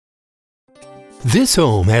This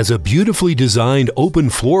home has a beautifully designed open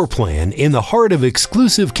floor plan in the heart of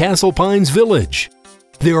exclusive Castle Pines Village.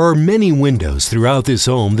 There are many windows throughout this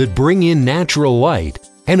home that bring in natural light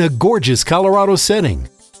and a gorgeous Colorado setting.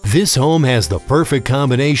 This home has the perfect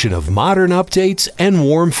combination of modern updates and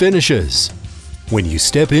warm finishes. When you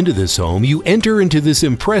step into this home, you enter into this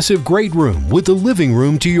impressive great room with the living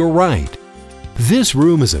room to your right. This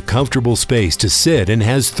room is a comfortable space to sit and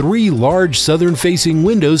has 3 large southern-facing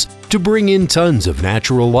windows to bring in tons of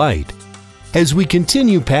natural light. As we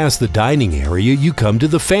continue past the dining area, you come to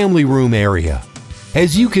the family room area.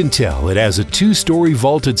 As you can tell, it has a 2-story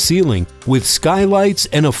vaulted ceiling with skylights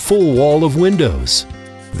and a full wall of windows.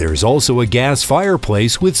 There's also a gas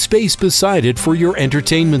fireplace with space beside it for your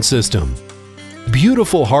entertainment system.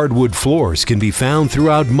 Beautiful hardwood floors can be found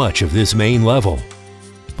throughout much of this main level.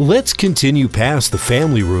 Let's continue past the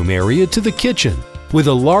family room area to the kitchen, with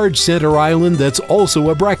a large center island that's also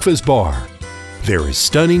a breakfast bar. There is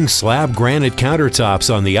stunning slab granite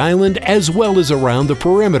countertops on the island as well as around the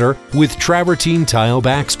perimeter with travertine tile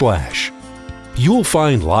backsplash. You'll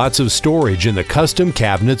find lots of storage in the custom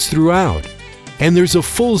cabinets throughout, and there's a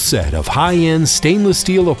full set of high-end stainless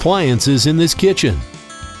steel appliances in this kitchen.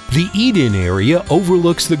 The eat-in area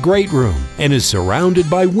overlooks the great room and is surrounded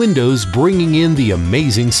by windows, bringing in the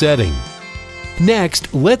amazing setting.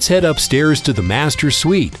 Next, let's head upstairs to the master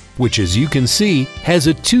suite, which, as you can see, has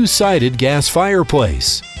a 2-sided gas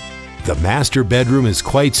fireplace. The master bedroom is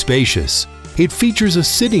quite spacious. It features a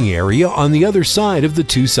sitting area on the other side of the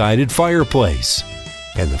 2-sided fireplace.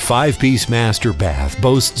 And the 5-piece master bath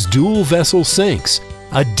boasts dual vessel sinks,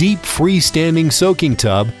 a deep freestanding soaking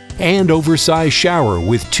tub, and oversized shower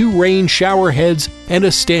with 2 rain shower heads and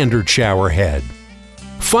a standard shower head.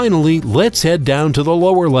 Finally, let's head down to the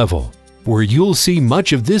lower level, where you'll see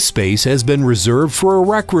much of this space has been reserved for a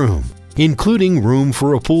rec room, including room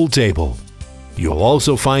for a pool table. You'll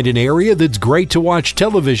also find an area that's great to watch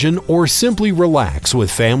television or simply relax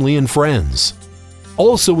with family and friends.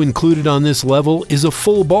 Also included on this level is a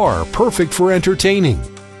full bar perfect for entertaining.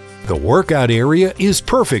 The workout area is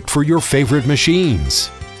perfect for your favorite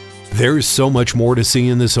machines. There's so much more to see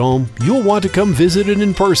in this home, you'll want to come visit it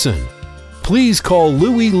in person. Please call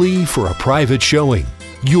Louie Lee for a private showing.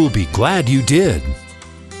 You'll be glad you did.